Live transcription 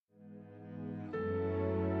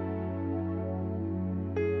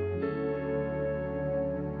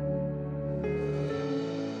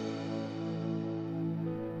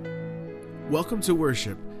Welcome to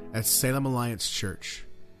worship at Salem Alliance Church.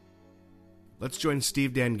 Let's join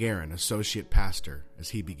Steve Dangarin, Associate Pastor, as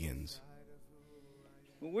he begins.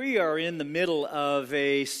 We are in the middle of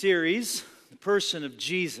a series, The Person of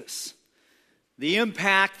Jesus. The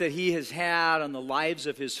impact that he has had on the lives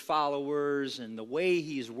of his followers and the way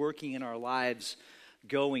he's working in our lives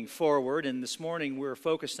going forward. And this morning we're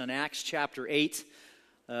focused on Acts chapter 8,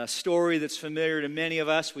 a story that's familiar to many of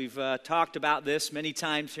us. We've talked about this many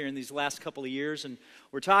times here in these last couple of years, and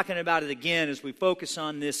we're talking about it again as we focus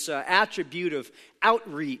on this attribute of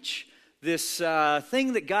outreach, this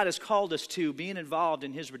thing that God has called us to, being involved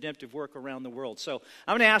in his redemptive work around the world. So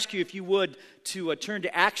I'm going to ask you, if you would, to turn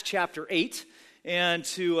to Acts chapter 8 and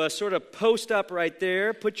to sort of post up right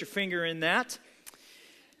there, put your finger in that.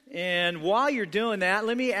 And while you're doing that,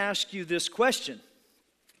 let me ask you this question.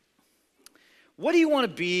 What do you want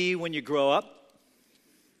to be when you grow up?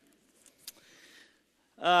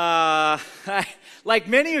 Like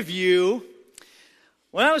many of you,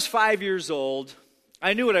 when I was 5 years old,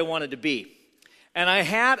 I knew what I wanted to be. And I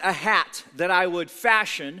had a hat that I would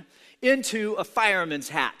fashion into a fireman's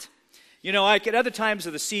hat. You know, like at other times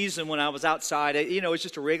of the season when I was outside, it was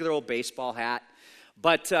just a regular old baseball hat.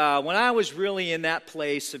 But when I was really in that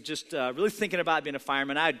place of just really thinking about being a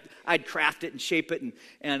fireman, I'd craft it and shape it,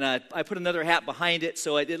 and I put another hat behind it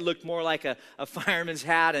so it looked more like a fireman's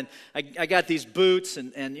hat. And I got these boots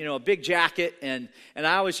and a big jacket, and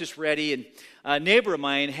I was just ready. And a neighbor of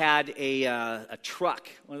mine had a truck,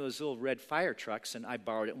 one of those little red fire trucks, and I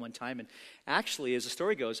borrowed it one time. And actually, as the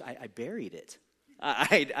story goes, I buried it.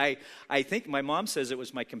 I think my mom says it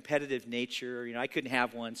was my competitive nature. I couldn't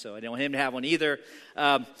have one, so I didn't want him to have one either.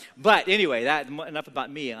 But anyway, enough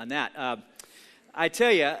about me on that. I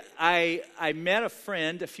tell you, I met a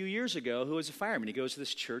friend a few years ago who was a fireman. He goes to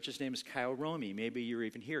this church. His name is Kyle Romy. Maybe you're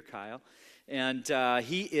even here, Kyle. And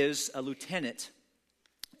he is a lieutenant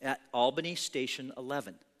at Albany Station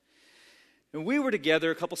 11. And we were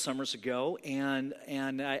together a couple summers ago, and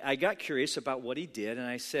I got curious about what he did, and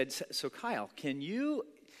I said, so Kyle, can you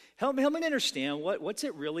help me understand what's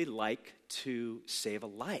it really like to save a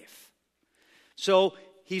life? So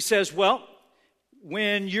he says, well,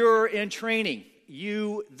 when you're in training,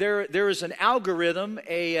 there is an algorithm,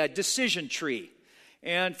 a decision tree.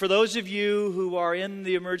 And for those of you who are in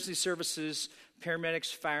the emergency services,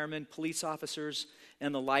 paramedics, firemen, police officers,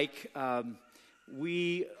 and the like,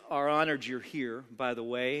 we are honored you're here, by the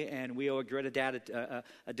way, and we owe a debt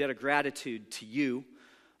of gratitude to you.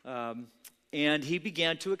 And he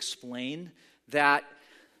began to explain that,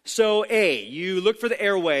 so A, you look for the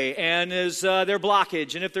airway, and is there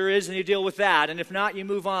blockage? And if there is, then you deal with that. And if not, you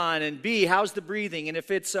move on. And B, how's the breathing? And if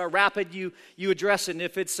it's rapid, you address it. And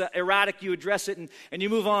if it's erratic, you address it, and you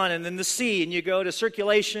move on. And then the C, and you go to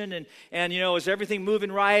circulation, and is everything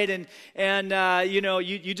moving right? And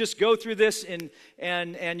you just go through this, and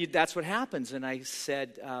that's what happens. And I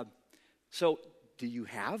said, so do you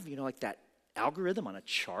have, like that algorithm on a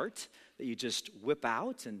chart that you just whip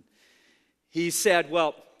out? And he said,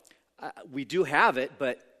 well, we do have it,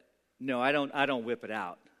 but no, I don't whip it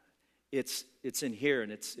out. It's in here,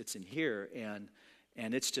 and it's in here,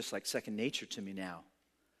 and it's just like second nature to me now.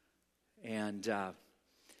 And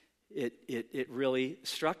it really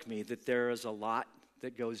struck me that there is a lot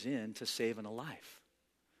that goes into saving a life.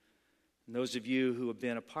 And those of you who have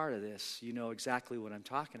been a part of this, you know exactly what I'm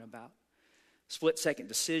talking about. Split-second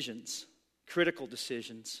decisions, critical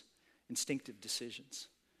decisions, instinctive decisions.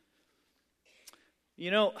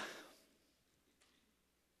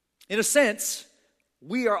 In a sense,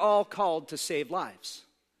 we are all called to save lives.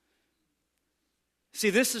 See,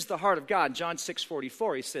 this is the heart of God. In John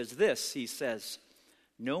 6:44, he says this. He says,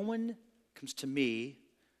 no one comes to me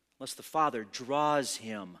unless the Father draws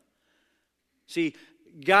him. See,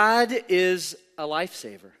 God is a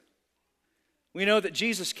lifesaver. We know that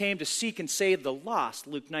Jesus came to seek and save the lost,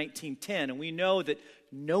 Luke 19:10, and we know that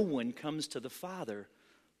no one comes to the Father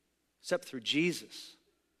except through Jesus.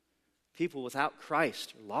 People without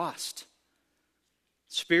Christ are lost,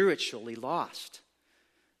 spiritually lost.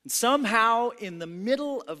 And somehow, in the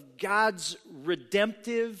middle of God's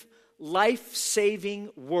redemptive, life-saving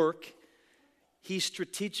work, he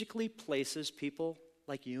strategically places people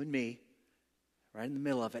like you and me right in the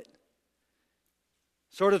middle of it.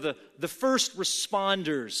 Sort of the first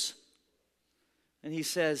responders. And he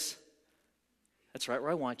says, that's right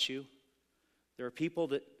where I want you. There are people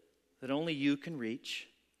that only you can reach.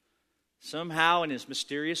 Somehow, in his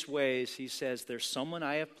mysterious ways, he says, there's someone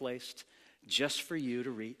I have placed just for you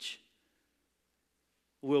to reach.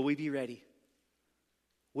 Will we be ready?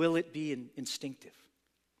 Will it be instinctive?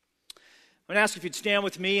 I'm going to ask if you'd stand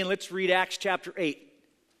with me, and let's read Acts chapter 8.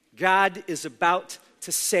 God is about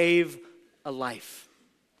to save a life.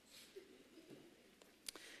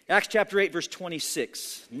 Acts chapter 8, verse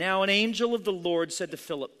 26. Now an angel of the Lord said to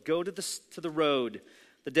Philip, go to the road,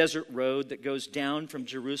 the desert road that goes down from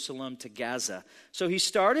Jerusalem to Gaza. So he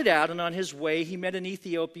started out, and on his way he met an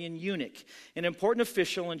Ethiopian eunuch, an important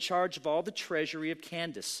official in charge of all the treasury of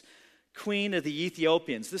Candace, queen of the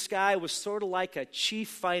Ethiopians. This guy was sort of like a chief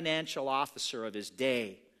financial officer of his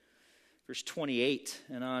day. Verse 28,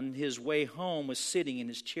 and on his way home was sitting in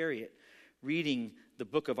his chariot, reading the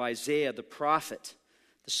book of Isaiah the prophet.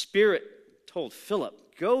 The Spirit told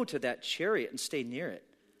Philip, go to that chariot and stay near it.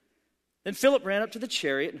 Then Philip ran up to the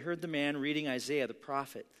chariot and heard the man reading Isaiah the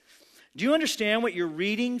prophet. Do you understand what you're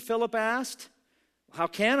reading? Philip asked. How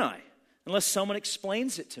can I, unless someone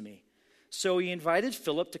explains it to me? So he invited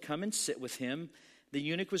Philip to come and sit with him. The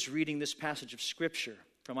eunuch was reading this passage of Scripture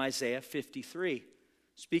from Isaiah 53,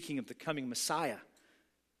 speaking of the coming Messiah.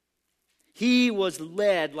 He was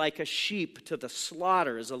led like a sheep to the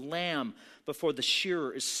slaughter, as a lamb before the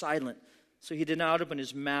shearer is silent. So he did not open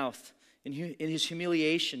his mouth. In his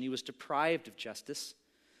humiliation, he was deprived of justice.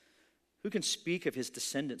 Who can speak of his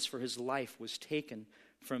descendants? For his life was taken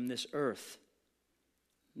from this earth.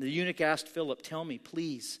 The eunuch asked Philip, tell me,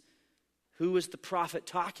 please, who is the prophet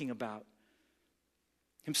talking about?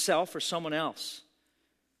 Himself or someone else?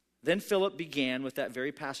 Then Philip began with that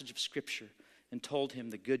very passage of Scripture and told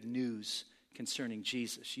him the good news concerning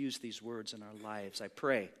Jesus. Use these words in our lives, I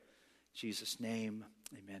pray. In Jesus' name,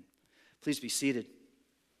 amen. Please be seated.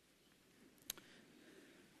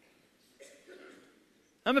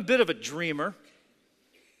 I'm a bit of a dreamer.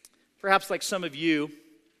 Perhaps like some of you,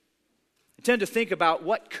 I tend to think about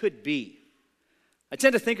what could be. I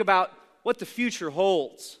tend to think about what the future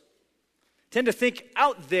holds. I tend to think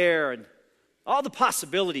out there and all the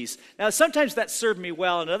possibilities. Now, sometimes that served me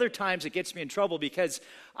well, and other times it gets me in trouble because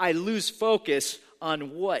I lose focus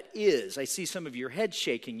on what is. I see some of your head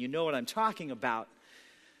shaking. You know what I'm talking about.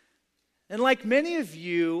 And like many of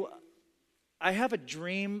you, I have a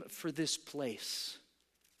dream for this place.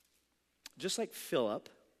 Just like Philip,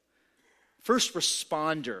 first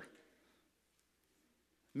responder,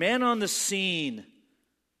 man on the scene.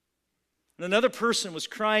 And another person was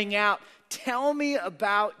crying out, tell me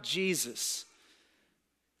about Jesus.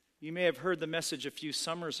 You may have heard the message a few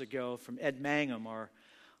summers ago from Ed Mangum,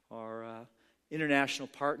 our international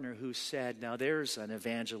partner, who said, now there's an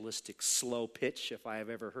evangelistic slow pitch if I have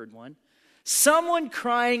ever heard one. Someone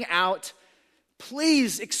crying out,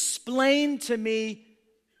 please explain to me,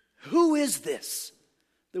 who is this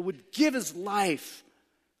that would give his life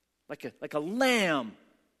like a lamb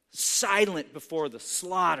silent before the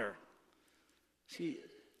slaughter? See,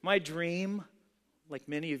 my dream, like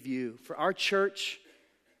many of you, for our church,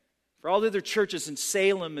 for all the other churches in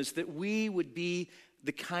Salem, is that we would be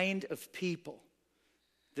the kind of people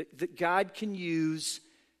that God can use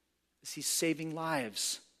as He's saving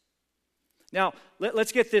lives. Now,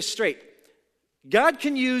 let's get this straight. God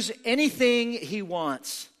can use anything He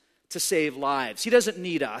wants to save lives. He doesn't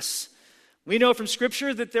need us. We know from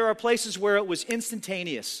Scripture that there are places where it was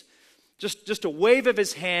instantaneous. Just a wave of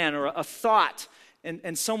His hand or a thought,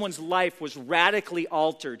 and someone's life was radically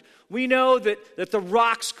altered. We know that the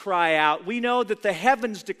rocks cry out. We know that the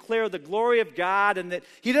heavens declare the glory of God, and that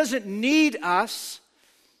He doesn't need us,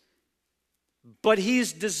 but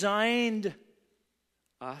He's designed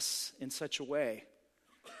us in such a way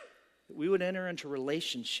that we would enter into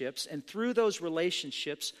relationships, and through those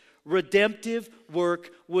relationships, redemptive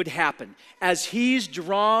work would happen. As He's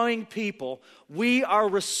drawing people, we are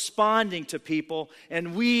responding to people,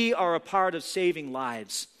 and we are a part of saving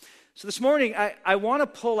lives. So this morning, I want to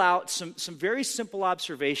pull out some very simple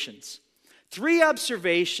observations. 3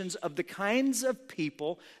 observations of the kinds of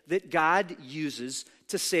people that God uses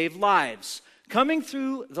to save lives. Coming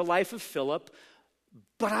through the life of Philip,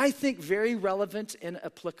 but I think very relevant and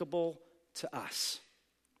applicable to us.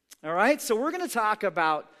 All right, so we're going to talk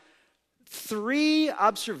about 3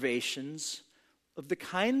 observations of the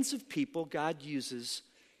kinds of people God uses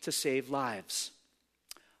to save lives.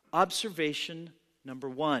 Observation number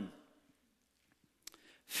 1.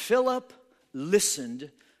 Philip listened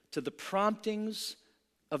to the promptings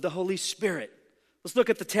of the Holy Spirit. Let's look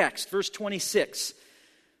at the text, verse 26.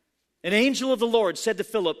 An angel of the Lord said to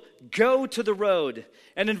Philip, go to the road.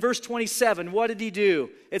 And in verse 27, what did he do?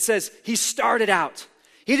 It says he started out.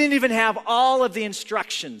 He didn't even have all of the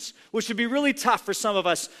instructions, which would be really tough for some of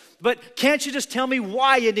us. But can't you just tell me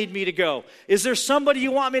why you need me to go? Is there somebody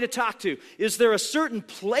you want me to talk to? Is there a certain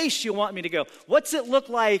place you want me to go? What's it look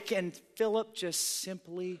like? And Philip just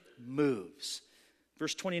simply moves.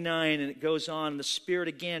 Verse 29, and it goes on, the Spirit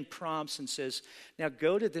again prompts and says, now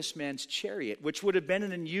go to this man's chariot, which would have been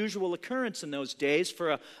an unusual occurrence in those days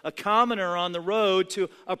for a commoner on the road to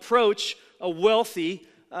approach a wealthy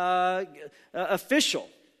official.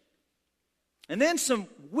 And then some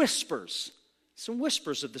whispers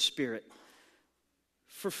of the Spirit.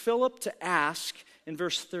 For Philip to ask in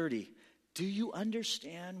verse 30, do you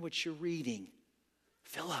understand what you're reading?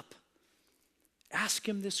 Philip, ask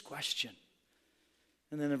him this question.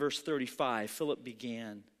 And then in verse 35, Philip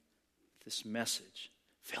began this message.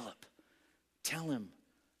 Philip, tell him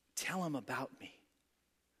about me.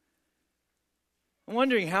 I'm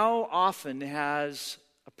wondering how often has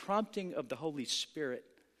a prompting of the Holy Spirit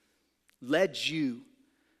led you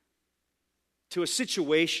to a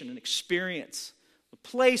situation, an experience, a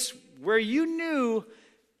place where you knew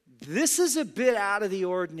this is a bit out of the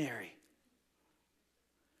ordinary.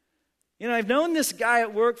 You know, I've known this guy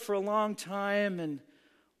at work for a long time, and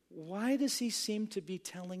why does he seem to be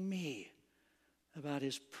telling me about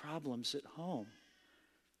his problems at home?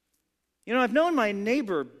 You know, I've known my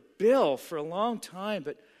neighbor Bill for a long time,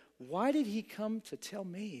 but why did he come to tell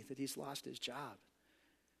me that he's lost his job?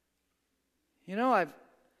 You know, I've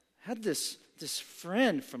had this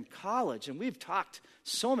friend from college, and we've talked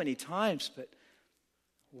so many times, but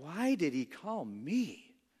why did he call me?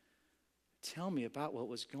 Tell me about what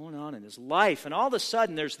was going on in his life. And all of a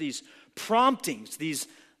sudden, there's these promptings, these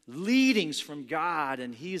leadings from God,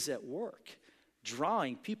 and he's at work,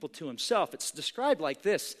 drawing people to himself. It's described like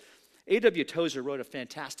this. A.W. Tozer wrote a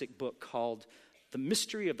fantastic book called The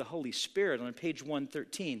Mystery of the Holy Spirit on page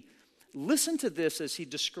 113. Listen to this as he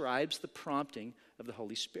describes the prompting of the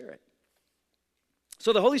Holy Spirit.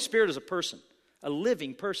 So the Holy Spirit is a person, a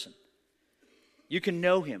living person. You can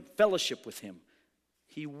know him, fellowship with him.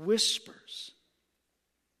 He whispers.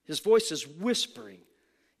 His voice is whispering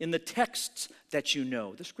in the texts that you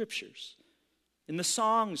know, the scriptures, in the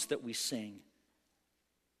songs that we sing.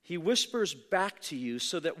 He whispers back to you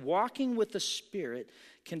so that walking with the Spirit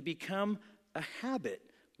can become a habit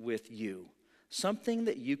with you, something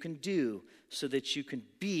that you can do so that you can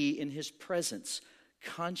be in his presence,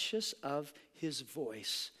 conscious of his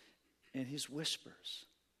voice and his whispers.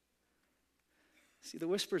 See, the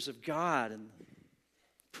whispers of God and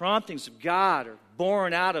promptings of God are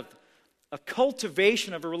born out of a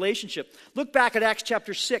cultivation of a relationship. Look back at Acts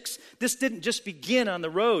chapter 6. This didn't just begin on the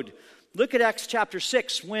road. Look at Acts chapter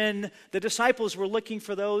 6 when the disciples were looking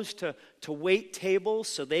for those to wait tables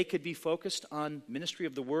so they could be focused on ministry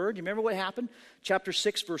of the word. You remember what happened? Chapter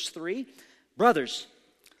 6, verse 3. Brothers,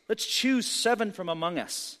 let's choose 7 from among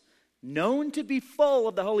us, known to be full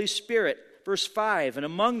of the Holy Spirit. Verse 5, and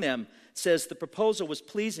among them, it says the proposal was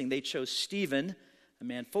pleasing. They chose Stephen, a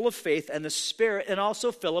man full of faith and the Spirit, and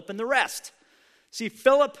also Philip and the rest. See,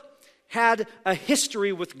 Philip had a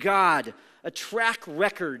history with God, a track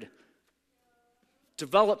record,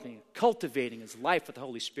 developing, cultivating his life with the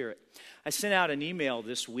Holy Spirit. I sent out an email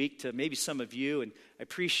this week to maybe some of you, and I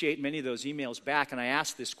appreciate many of those emails back, and I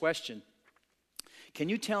asked this question. Can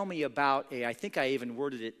you tell me about I think I even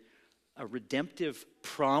worded it, a redemptive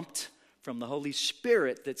prompt from the Holy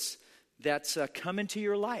Spirit that's come into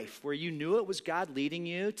your life, where you knew it was God leading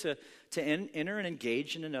you to enter and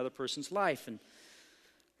engage in another person's life? And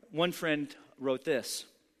one friend wrote this.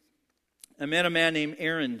 I met a man named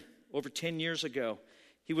Aaron over 10 years ago.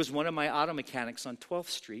 He was one of my auto mechanics on 12th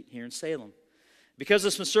Street here in Salem. Because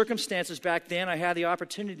of some circumstances back then, I had the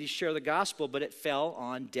opportunity to share the gospel, but it fell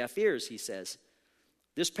on deaf ears, he says.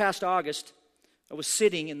 This past August, I was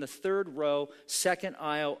sitting in the 3rd row, 2nd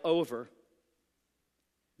aisle over.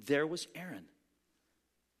 There was Aaron.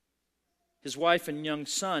 His wife and young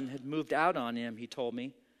son had moved out on him, he told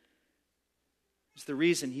me. It's the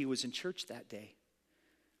reason he was in church that day.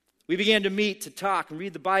 We began to meet, to talk, and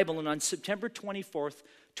read the Bible, and on September 24th,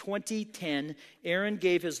 2010, Aaron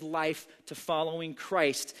gave his life to following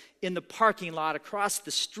Christ in the parking lot across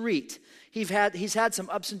the street. He's had some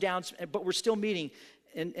ups and downs, but we're still meeting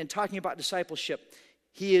and talking about discipleship.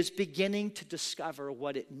 He is beginning to discover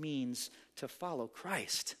what it means to follow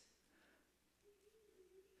Christ.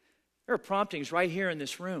 There are promptings right here in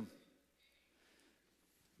this room.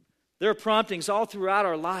 There are promptings all throughout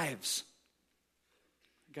our lives.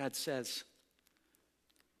 God says,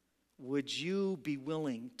 would you be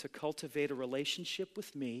willing to cultivate a relationship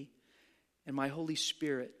with me and my Holy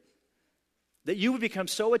Spirit, that you would become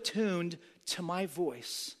so attuned to my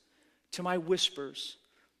voice, to my whispers,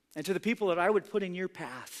 and to the people that I would put in your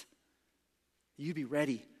path, that you'd be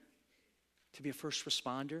ready to be a first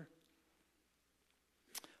responder?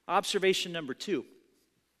 Observation number 2.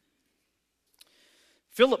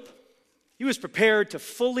 Philip, he was prepared to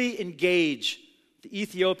fully engage the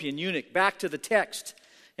Ethiopian eunuch. Back to the text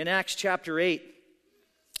in Acts chapter 8.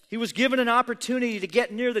 He was given an opportunity to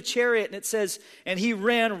get near the chariot, and it says, and he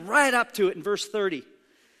ran right up to it in verse 30.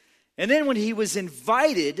 And then when he was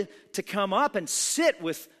invited to come up and sit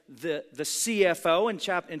with the CFO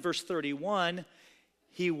in verse 31,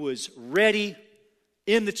 he was ready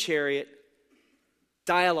in the chariot,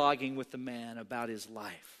 dialoguing with the man about his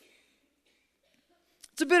life.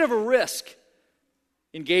 It's a bit of a risk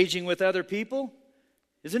engaging with other people,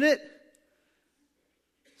 isn't it?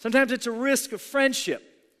 Sometimes it's a risk of friendship.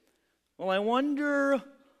 Well, I wonder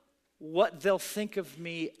what they'll think of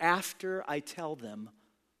me after I tell them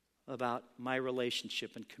about my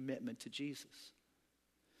relationship and commitment to Jesus.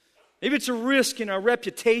 Maybe it's a risk in our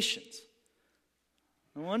reputations.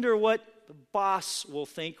 I wonder what the boss will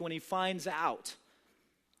think when he finds out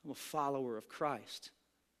I'm a follower of Christ.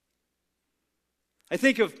 I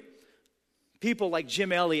think of people like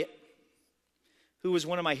Jim Elliot, who was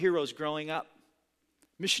one of my heroes growing up,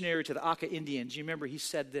 missionary to the Aka Indians. You remember he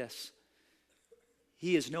said this: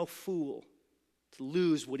 he is no fool to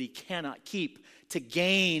lose what he cannot keep, to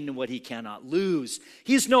gain what he cannot lose.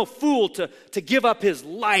 He is no fool to give up his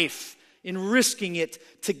life in risking it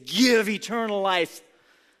to give eternal life.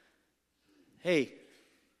 Hey,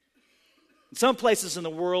 in some places in the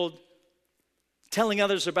world, telling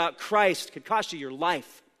others about Christ could cost you your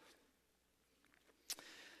life.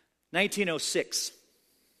 1906.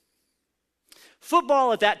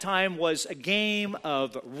 Football at that time was a game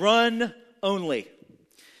of run only.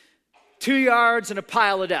 2 yards and a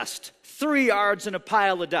pile of dust. 3 yards and a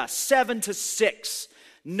pile of dust. 7-6.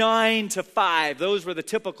 9-5. Those were the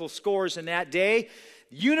typical scores in that day.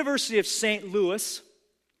 University of St. Louis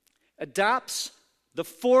adopts the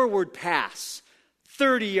forward pass.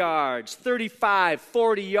 30 yards, 35,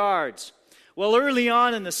 40 yards. Well, early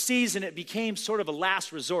on in the season, it became sort of a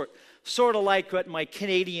last resort. Sort of like what my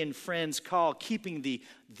Canadian friends call keeping the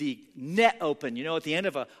net open. You know, at the end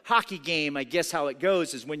of a hockey game, I guess how it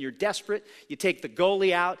goes is when you're desperate, you take the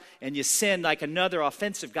goalie out and you send like another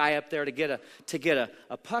offensive guy up there to get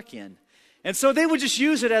a puck in. And so they would just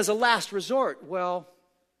use it as a last resort. Well,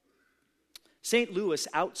 St. Louis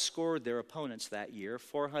outscored their opponents that year,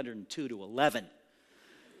 402-11.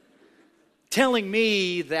 Telling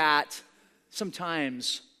me that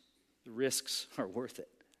sometimes the risks are worth it.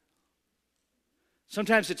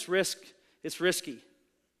 Sometimes it's risky.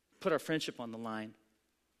 Put our friendship on the line.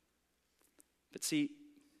 But see,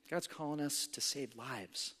 God's calling us to save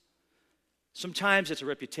lives. Sometimes it's a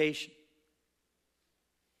reputation.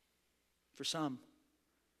 For some,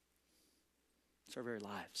 it's our very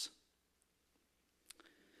lives.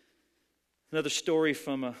 Another story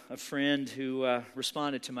from a friend who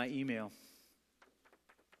responded to my email.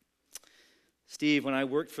 Steve, when I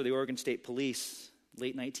worked for the Oregon State Police,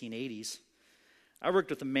 late 1980s, I worked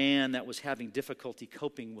with a man that was having difficulty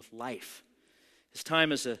coping with life. His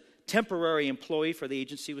time as a temporary employee for the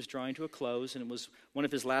agency was drawing to a close, and it was one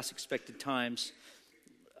of his last expected times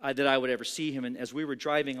that I would ever see him. And as we were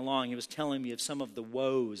driving along, he was telling me of some of the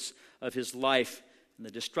woes of his life and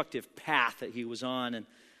the destructive path that he was on. And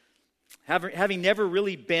having never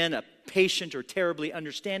really been a patient or terribly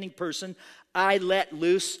understanding person, I let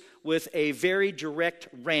loose with a very direct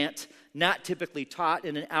rant, not typically taught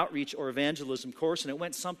in an outreach or evangelism course, and it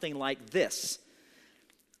went something like this: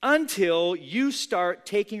 until you start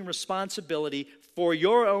taking responsibility for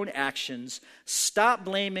your own actions, stop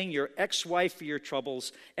blaming your ex-wife for your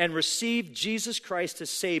troubles, and receive Jesus Christ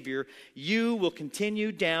as Savior, you will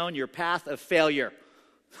continue down your path of failure.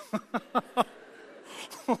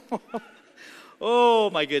 Oh,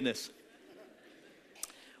 my goodness.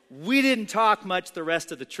 We didn't talk much the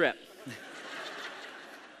rest of the trip.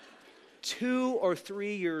 2 or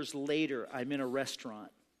 3 years later, I'm in a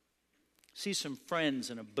restaurant. See some friends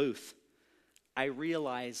in a booth. I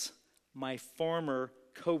realize my former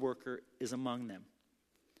coworker is among them.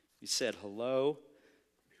 He said hello,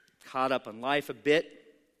 caught up on life a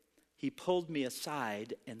bit. He pulled me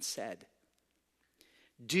aside and said,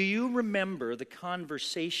 "Do you remember the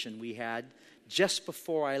conversation we had just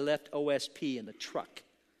before I left OSP in the truck?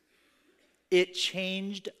 It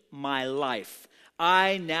changed my life.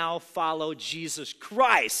 I now follow Jesus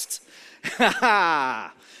Christ."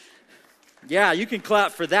 Yeah, you can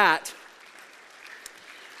clap for that.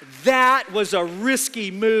 That was a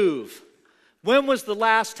risky move. When was the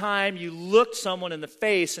last time you looked someone in the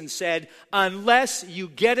face and said, unless you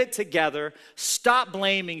get it together, stop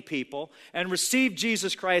blaming people, and receive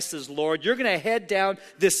Jesus Christ as Lord, you're going to head down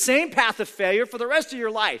this same path of failure for the rest of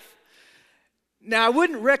your life? Now, I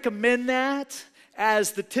wouldn't recommend that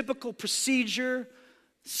as the typical procedure.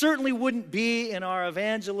 Certainly wouldn't be in our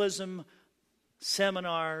evangelism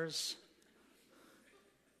seminars.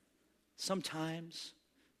 Sometimes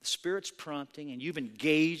the Spirit's prompting and you've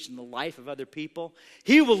engaged in the life of other people.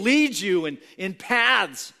 He will lead you in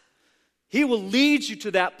paths. He will lead you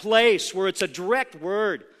to that place where it's a direct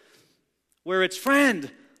word, where it's, friend,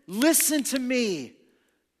 listen to me.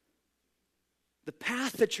 The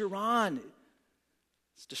path that you're on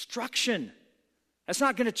is destruction. That's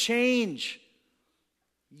not going to change.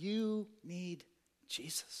 You need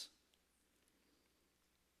Jesus.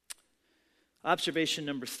 Observation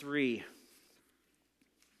number 3.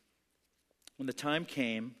 When the time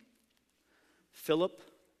came, Philip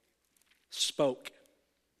spoke.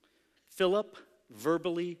 Philip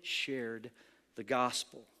verbally shared the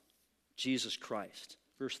gospel, Jesus Christ.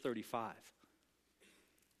 Verse 35.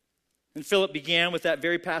 And Philip began with that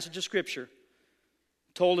very passage of Scripture,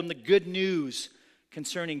 told him the good news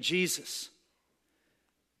concerning Jesus.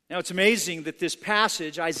 Now it's amazing that this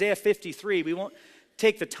passage, Isaiah 53, we won't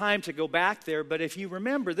take the time to go back there, but if you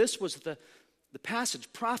remember, this was the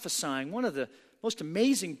passage prophesying one of the most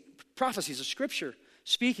amazing prophecies of Scripture,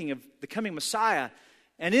 speaking of the coming Messiah.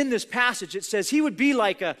 And in this passage it says he would be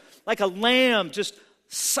like a lamb, just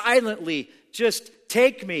silently, just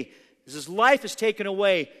take me. As his life is taken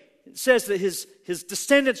away, it says that his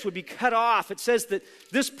descendants would be cut off. It says that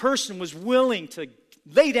this person was willing to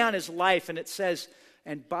lay down his life, and it says,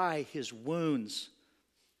 and by his wounds,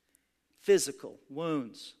 physical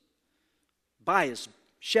wounds, by his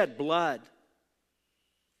shed blood,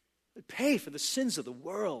 would pay for the sins of the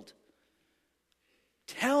world.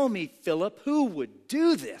 Tell me, Philip, who would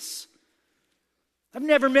do this? I've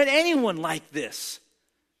never met anyone like this.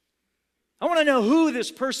 I want to know who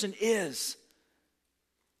this person is.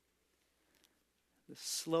 The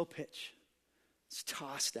slow pitch is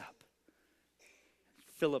tossed up.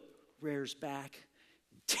 Philip rears back,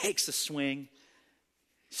 takes a swing,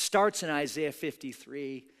 starts in Isaiah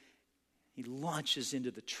 53. He launches into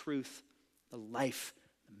the truth, the life,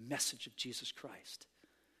 the message of Jesus Christ.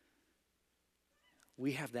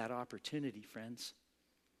 We have that opportunity, friends.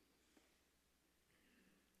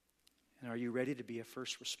 And are you ready to be a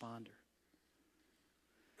first responder?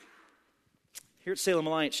 Here at Salem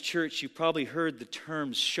Alliance Church, you've probably heard the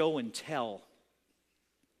terms show and tell.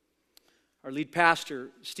 Our lead pastor,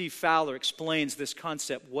 Steve Fowler, explains this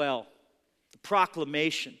concept well. The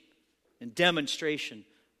proclamation and demonstration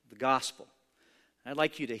of the gospel. I'd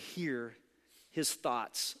like you to hear his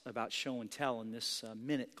thoughts about show and tell in this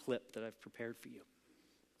minute clip that I've prepared for you.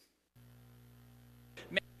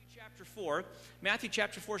 Matthew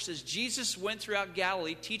chapter 4 says, Jesus went throughout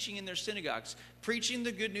Galilee, teaching in their synagogues, preaching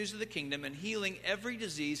the good news of the kingdom, and healing every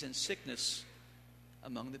disease and sickness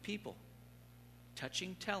among the people.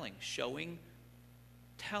 Touching, telling, showing,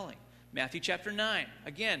 telling. Matthew chapter 9,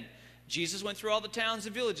 again, Jesus went through all the towns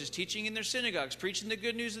and villages, teaching in their synagogues, preaching the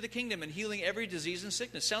good news of the kingdom, and healing every disease and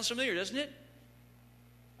sickness. Sounds familiar, doesn't it?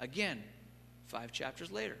 Again, 5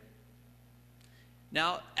 chapters later.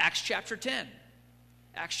 Now, Acts chapter 10.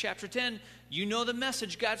 Acts chapter 10, you know the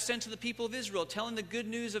message God sent to the people of Israel, telling the good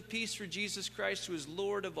news of peace through Jesus Christ, who is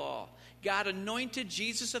Lord of all. God anointed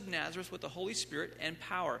Jesus of Nazareth with the Holy Spirit and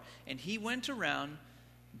power, and he went around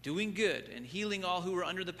doing good and healing all who were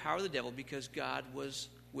under the power of the devil, because God was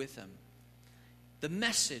with him. The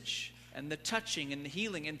message and the touching and the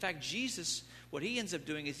healing. In fact, Jesus, what he ends up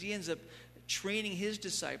doing is he ends up training his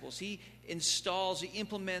disciples. He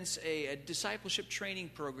implements a discipleship training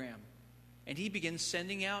program. And he begins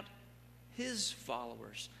sending out his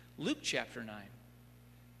followers. Luke chapter 9.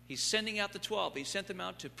 He's sending out the 12. He sent them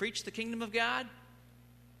out to preach the kingdom of God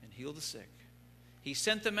and heal the sick. He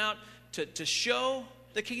sent them out to show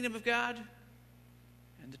the kingdom of God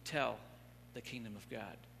and to tell the kingdom of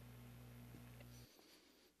God.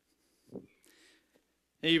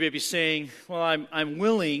 Now you may be saying, well, I'm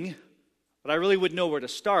willing, but I really wouldn't know where to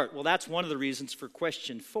start. Well, that's one of the reasons for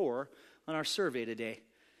question 4 on our survey today.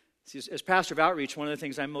 See, as pastor of outreach, one of the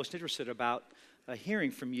things I'm most interested about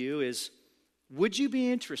hearing from you is, would you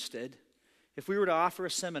be interested if we were to offer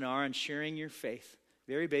a seminar on sharing your faith,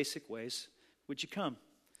 very basic ways? Would you come?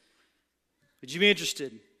 Would you be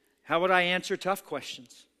interested? How would I answer tough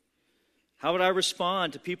questions? How would I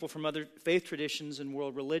respond to people from other faith traditions and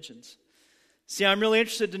world religions? See, I'm really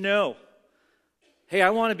interested to know. Hey,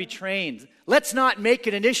 I want to be trained. Let's not make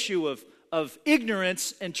it an issue of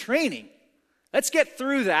ignorance and training. Let's get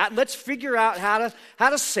through that. Let's figure out how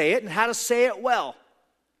to say it and how to say it well.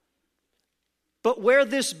 But where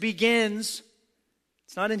this begins,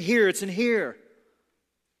 it's not in here, it's in here.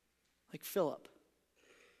 Like Philip,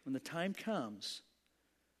 when the time comes,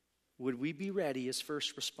 would we be ready as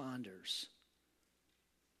first responders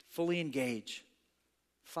to fully engage,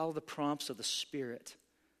 Follow the prompts of the Spirit.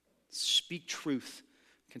 Speak truth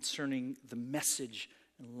concerning the message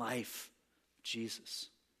and life of Jesus.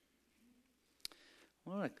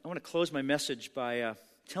 I want to close my message by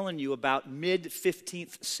telling you about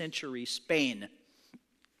mid-15th century Spain.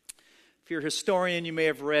 If you're a historian, you may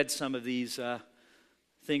have read some of these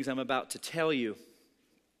things I'm about to tell you.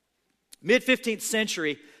 Mid-15th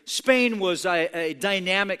century, Spain was a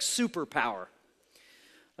dynamic superpower.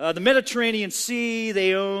 The Mediterranean Sea,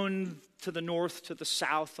 they owned to the north, to the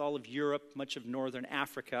south, all of Europe, much of northern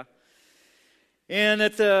Africa. And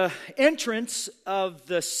at the entrance of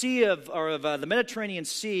the the Mediterranean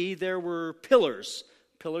Sea, there were pillars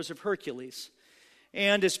of Hercules.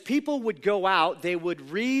 And as people would go out, they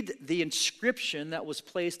would read the inscription that was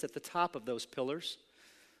placed at the top of those pillars,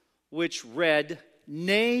 which read,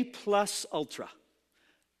 "Ne plus ultra,"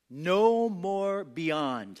 no more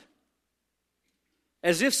beyond.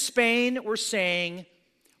 As if Spain were saying,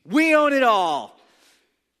 we own it all.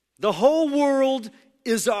 The whole world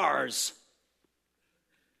is ours.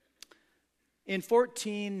 In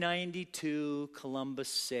 1492, Columbus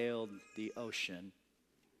sailed the ocean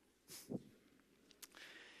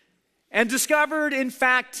and discovered, in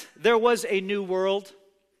fact, there was a new world.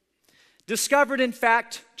 Discovered, in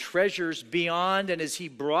fact, treasures beyond. And as he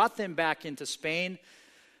brought them back into Spain,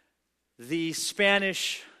 the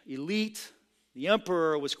Spanish elite, the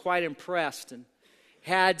emperor, was quite impressed and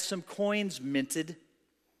had some coins minted.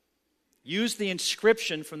 Used the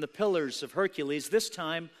inscription from the pillars of Hercules, this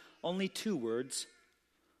time only 2 words,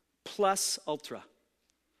 plus ultra,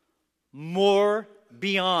 more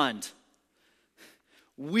beyond.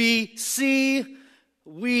 We see,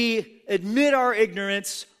 we admit our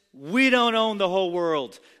ignorance, we don't own the whole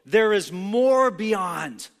world. There is more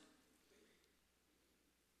beyond.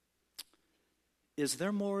 Is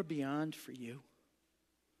there more beyond for you?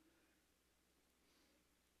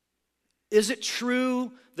 Is it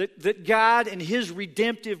true that God in His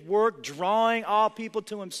redemptive work, drawing all people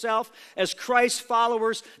to Himself as Christ's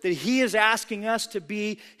followers, that He is asking us to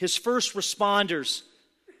be His first responders?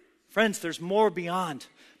 Friends, there's more beyond.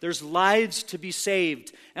 There's lives to be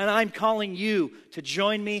saved. And I'm calling you to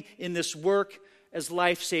join me in this work as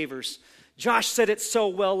lifesavers. Josh said it so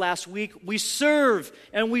well last week. We serve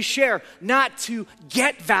and we share, not to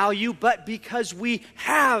get value, but because we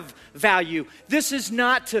have value. This is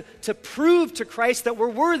not to prove to Christ that we're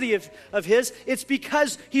worthy of His. It's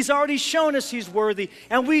because He's already shown us He's worthy,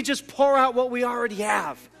 and we just pour out what we already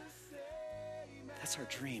have. That's our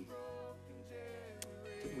dream.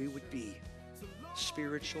 That we would be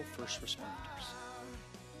spiritual first responders.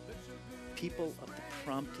 People of the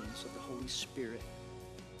promptings of the Holy Spirit,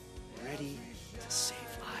 ready to save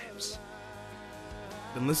lives.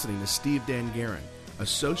 Been listening to Steve Dan Guerin,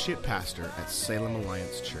 Associate Pastor at Salem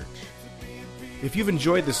Alliance Church. If you've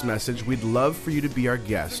enjoyed this message, we'd love for you to be our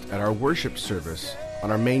guest at our worship service on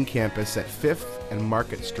our main campus at 5th and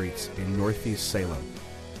Market Streets in Northeast Salem.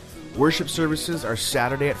 Worship services are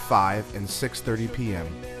Saturday at 5 and 6:30 p.m.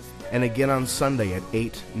 and again on Sunday at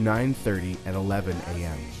 8, 9:30, and 11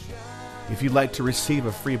 a.m. If you'd like to receive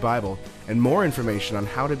a free Bible and more information on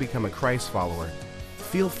how to become a Christ follower,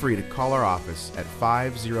 feel free to call our office at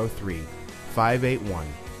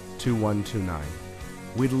 503-581-2129.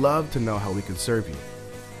 We'd love to know how we can serve you.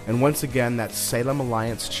 And once again, that's Salem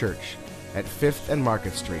Alliance Church at 5th and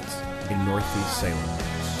Market Streets in Northeast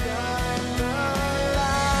Salem.